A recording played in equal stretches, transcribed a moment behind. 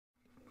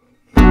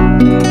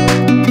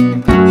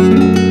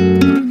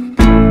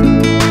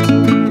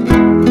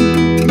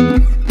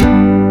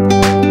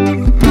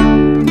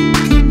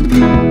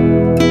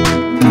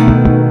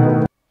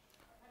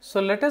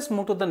let us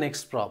move to the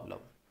next problem.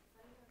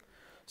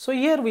 So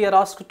here we are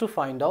asked to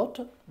find out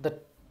the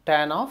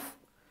tan of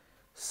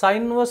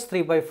sin inverse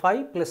 3 by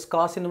 5 plus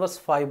cos inverse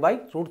 5 by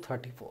root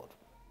 34.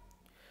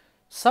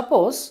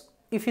 Suppose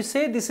if you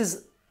say this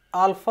is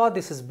alpha,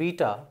 this is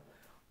beta,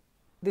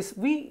 this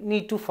we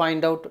need to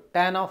find out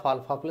tan of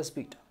alpha plus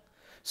beta.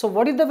 So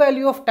what is the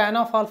value of tan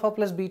of alpha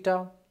plus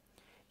beta?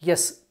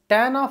 Yes,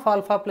 tan of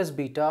alpha plus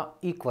beta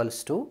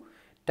equals to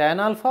tan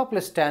alpha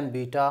plus tan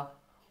beta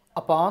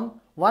upon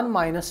 1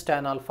 minus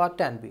tan alpha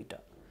tan beta.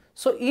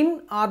 So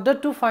in order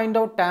to find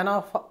out tan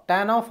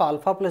of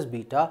alpha plus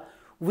beta,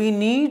 we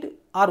need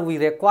or we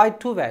require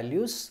two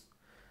values.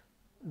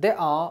 They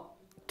are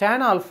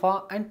tan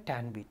alpha and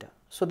tan beta.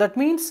 So that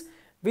means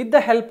with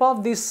the help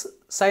of this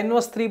sin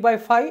inverse 3 by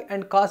 5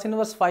 and cos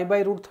inverse 5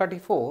 by root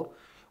 34,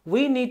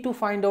 we need to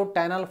find out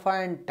tan alpha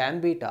and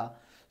tan beta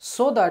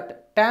so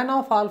that tan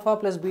of alpha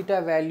plus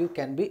beta value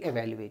can be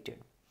evaluated.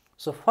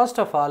 So first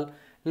of all,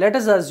 let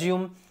us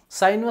assume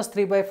sin inverse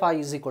 3 by 5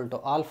 is equal to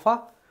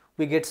alpha,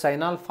 we get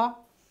sin alpha.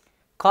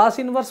 Cos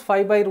inverse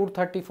 5 by root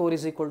 34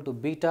 is equal to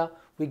beta,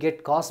 we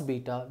get cos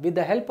beta. With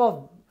the help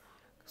of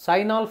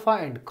sin alpha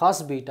and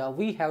cos beta,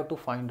 we have to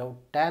find out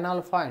tan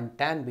alpha and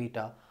tan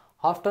beta.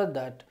 After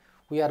that,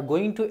 we are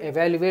going to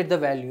evaluate the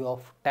value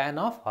of tan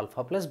of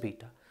alpha plus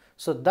beta.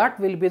 So that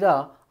will be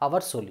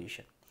our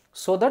solution,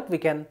 so that we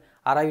can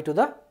arrive to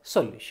the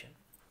solution.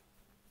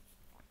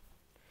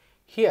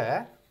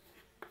 Here,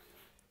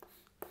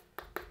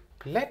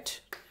 let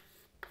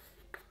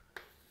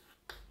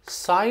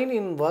sin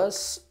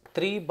inverse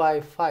 3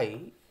 by 5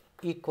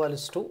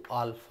 equals to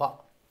alpha.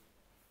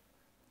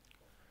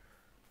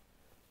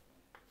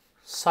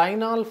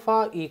 Sin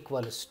alpha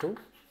equals to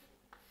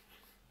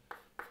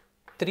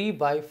 3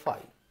 by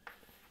 5.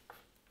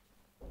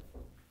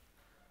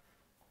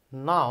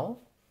 Now,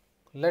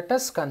 let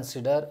us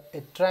consider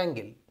a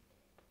triangle.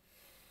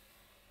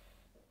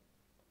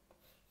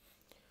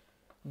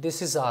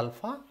 This is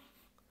alpha,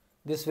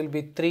 this will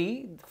be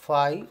 3,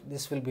 5,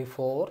 this will be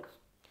 4.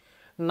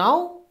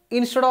 Now,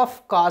 instead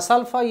of cos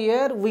alpha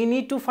here, we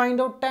need to find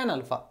out tan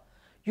alpha.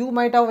 You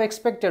might have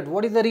expected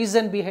what is the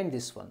reason behind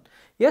this one.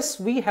 Yes,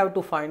 we have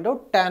to find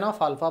out tan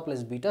of alpha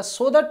plus beta,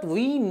 so that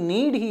we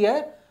need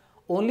here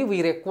only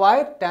we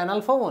require tan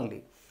alpha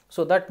only.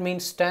 So that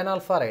means tan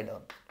alpha write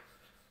down.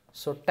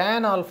 So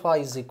tan alpha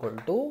is equal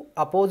to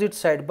opposite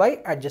side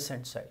by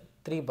adjacent side,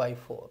 3 by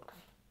 4.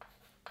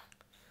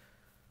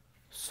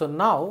 So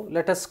now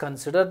let us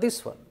consider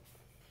this one.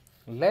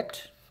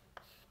 Let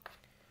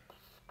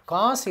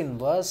cos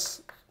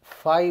inverse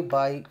 5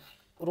 by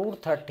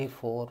root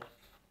 34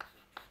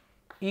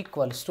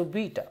 equals to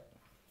beta.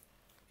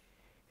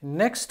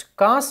 Next,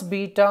 cos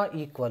beta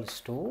equals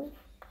to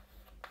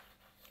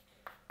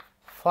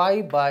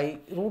 5 by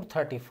root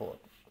 34.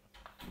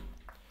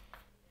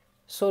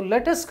 So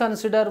let us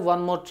consider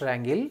one more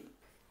triangle,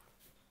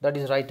 that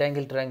is right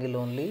angle triangle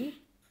only.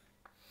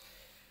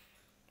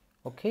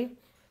 Okay,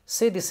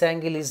 say this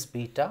angle is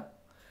beta.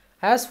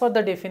 As for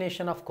the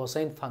definition of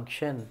cosine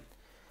function,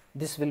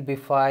 this will be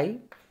 5,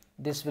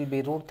 this will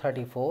be root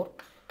 34.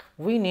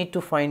 We need to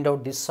find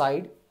out this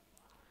side.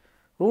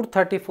 Root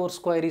 34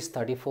 square is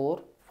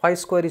 34, 5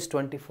 square is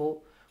 24,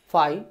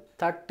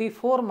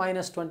 34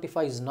 minus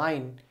 25 is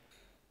 9,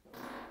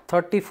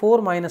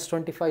 34 minus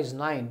 25 is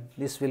 9,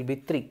 this will be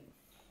 3.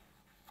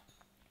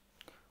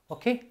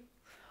 Okay,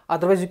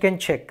 otherwise you can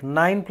check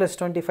 9 plus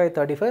 25,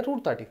 35,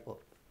 root 34.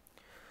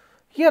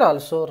 Here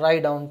also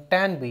write down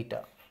tan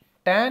beta.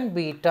 Tan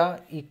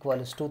beta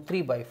equals to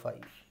 3 by 5.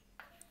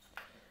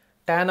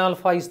 Tan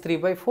alpha is 3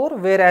 by 4,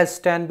 whereas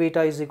tan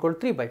beta is equal to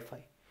 3 by 5.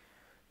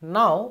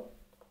 Now,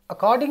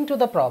 according to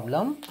the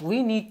problem,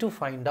 we need to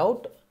find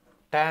out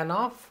tan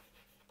of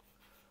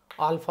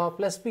alpha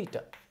plus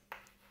beta.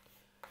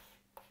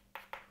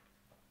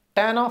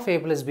 Tan of a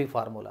plus b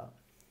formula.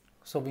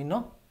 So we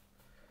know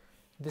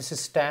this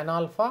is tan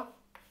alpha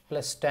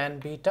plus tan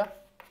beta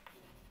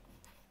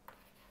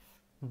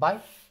by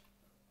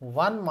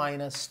 1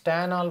 minus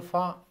tan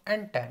alpha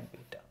and tan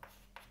beta.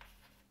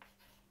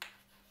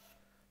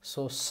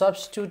 So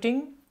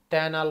substituting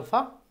tan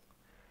alpha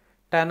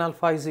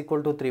is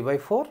equal to 3 by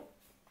 4,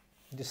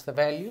 this is the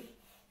value,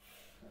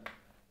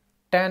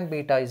 tan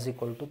beta is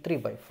equal to 3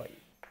 by 5.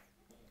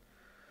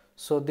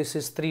 So this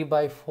is 3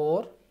 by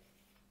 4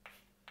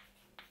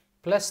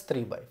 plus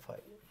 3 by 5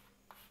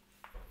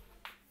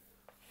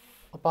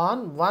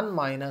 upon 1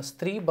 minus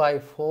 3 by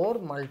 4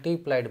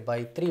 multiplied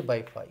by 3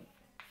 by 5.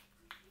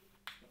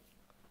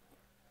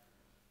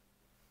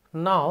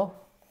 Now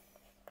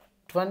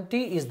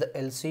 20 is the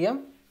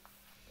LCM,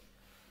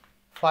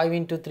 5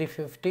 into 3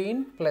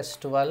 15 plus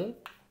 12.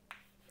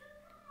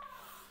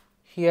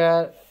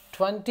 Here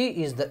 20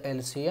 is the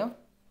LCM,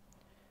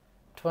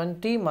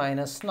 20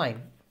 minus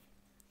 9.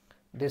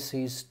 This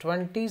is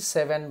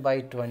 27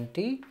 by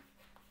 20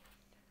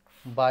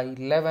 by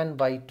 11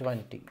 by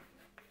 20.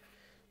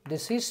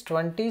 This is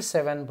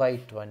 27 by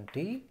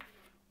 20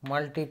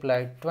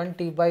 multiplied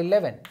 20 by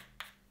 11.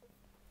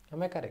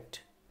 Am I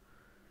correct?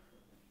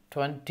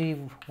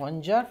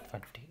 21 jar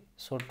 20.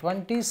 So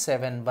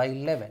 27 by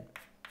 11.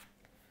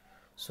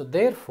 So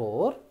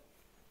therefore,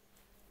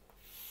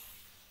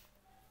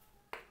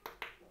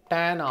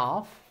 tan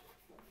of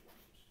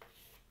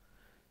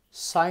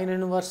sin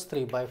inverse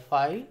 3 by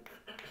 5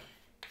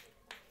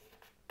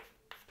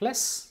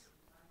 plus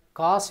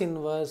cos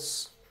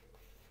inverse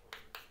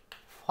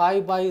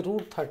 5 by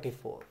root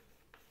 34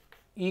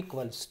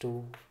 equals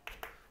to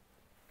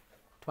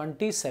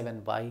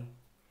 27 by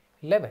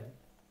 11.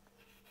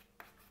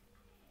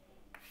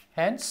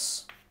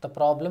 Hence, the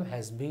problem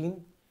has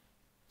been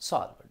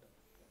solved.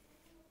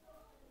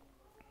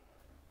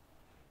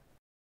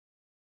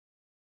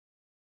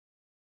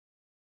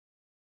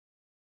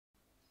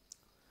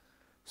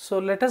 So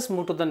let us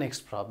move to the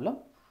next problem.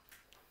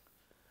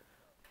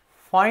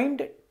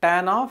 Find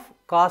tan of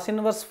cos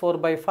inverse 4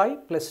 by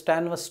 5 plus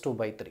tan inverse 2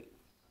 by 3.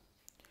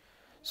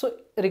 So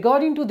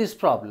regarding to this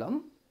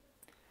problem,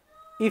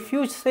 if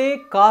you say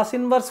cos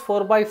inverse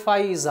 4 by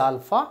 5 is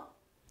alpha,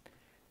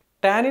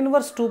 tan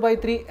inverse 2 by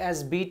 3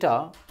 as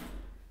beta,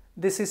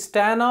 this is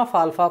tan of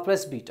alpha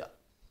plus beta.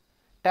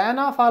 Tan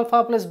of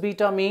alpha plus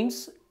beta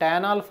means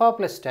tan alpha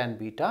plus tan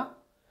beta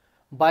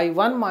by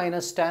 1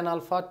 minus tan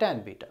alpha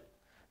tan beta.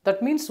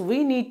 That means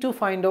we need to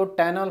find out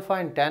tan alpha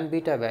and tan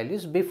beta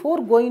values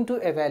before going to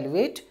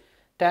evaluate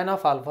tan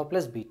of alpha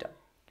plus beta.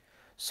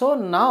 So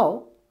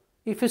now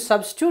if you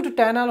substitute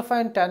tan alpha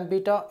and tan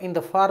beta in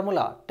the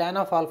formula tan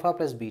of alpha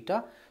plus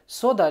beta,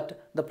 so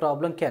that the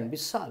problem can be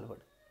solved.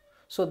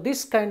 So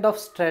this kind of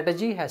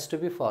strategy has to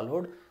be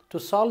followed to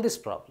solve this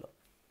problem.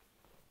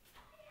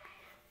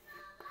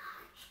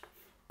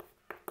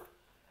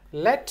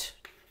 Let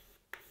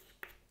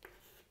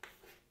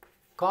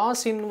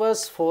cos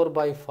inverse 4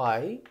 by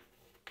 5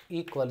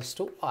 equals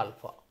to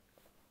alpha.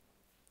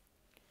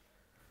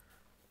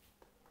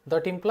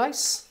 That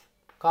implies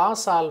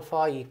cos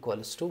alpha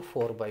equals to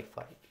 4 by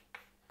 5.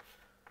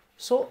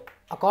 So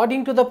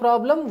according to the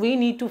problem, we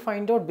need to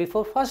find out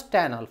before first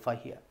tan alpha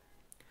here.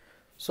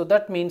 So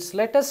that means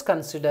let us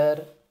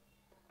consider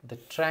the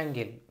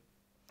triangle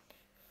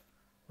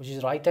which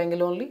is right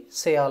angle only,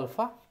 say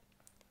alpha.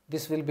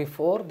 This will be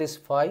 4, this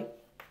 5,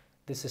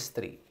 this is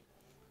 3.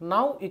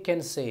 Now you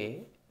can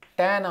say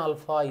tan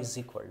alpha is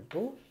equal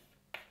to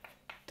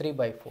 3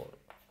 by 4.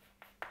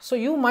 So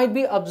you might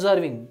be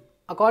observing,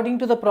 according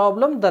to the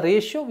problem, the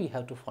ratio we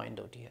have to find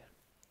out here.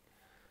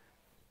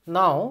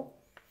 Now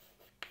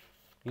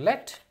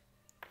let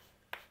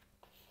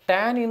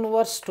tan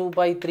inverse 2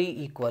 by 3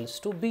 equals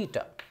to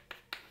beta.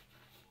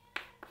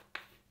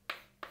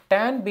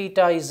 Tan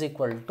beta is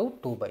equal to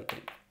 2 by 3.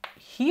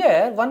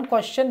 Here one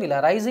question will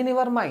arise in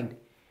your mind.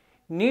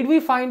 Need we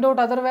find out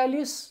other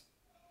values?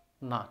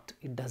 Not.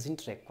 It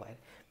doesn't require.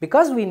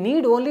 Because we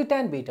need only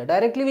tan beta.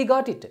 Directly we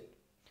got it.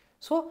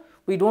 So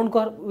we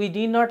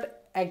need not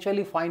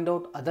actually find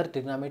out other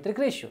trigonometric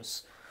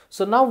ratios.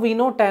 So now we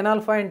know tan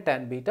alpha and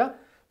tan beta.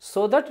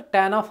 So that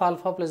tan of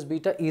alpha plus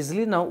beta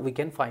easily now we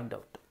can find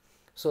out.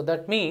 So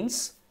that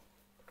means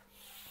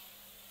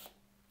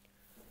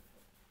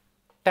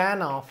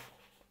tan of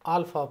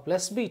alpha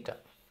plus beta,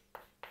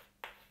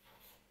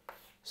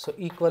 so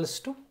equals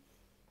to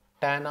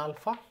tan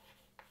alpha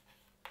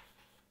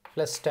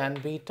plus tan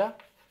beta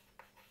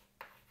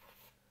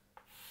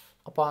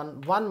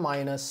upon 1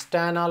 minus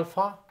tan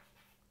alpha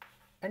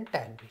and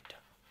tan beta.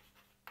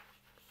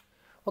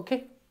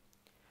 Okay.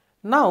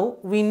 Now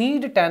we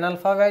need tan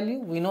alpha value,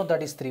 we know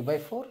that is 3 by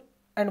 4,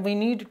 and we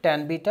need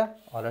tan beta,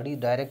 already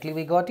directly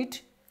we got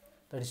it,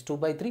 that is 2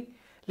 by 3.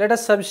 Let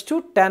us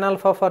substitute tan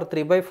alpha for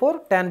 3 by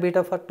 4, tan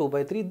beta for 2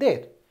 by 3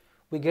 there.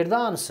 We get the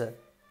answer.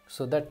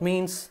 So that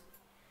means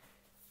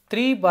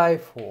 3 by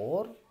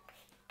 4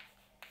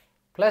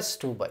 plus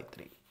 2 by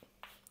 3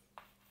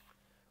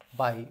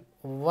 by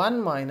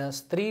 1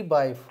 minus 3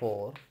 by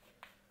 4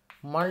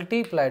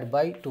 multiplied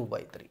by 2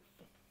 by 3.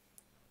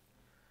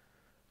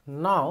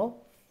 Now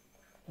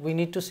we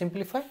need to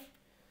simplify.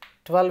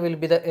 12 will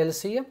be the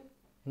LCM,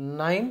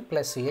 9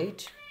 plus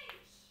 8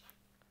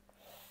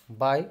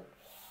 by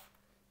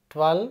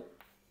 12,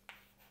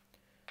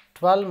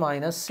 12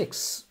 minus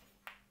 6.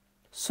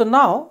 So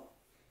now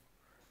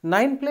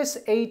 9 plus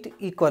 8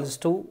 equals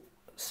to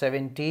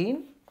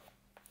 17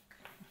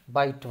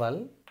 by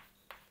 12.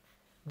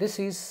 This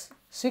is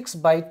 6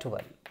 by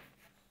 12.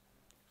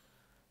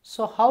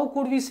 So how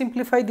could we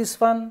simplify this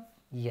one?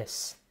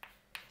 Yes,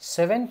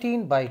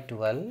 17 by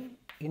 12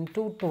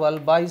 into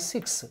 12 by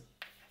 6.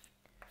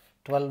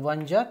 12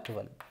 1 ja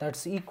 12.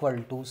 That's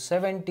equal to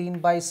 17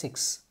 by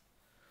 6.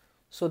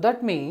 So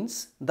that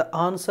means the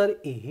answer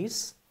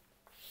is,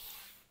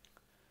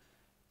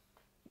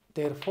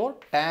 therefore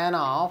tan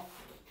of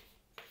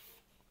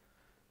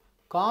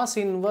cos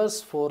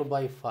inverse 4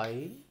 by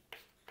 5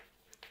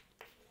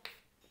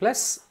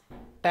 plus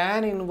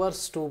tan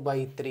inverse 2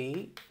 by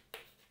 3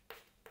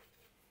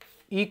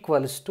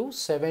 equals to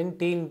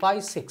 17 by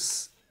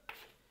 6.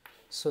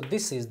 So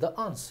this is the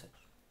answer.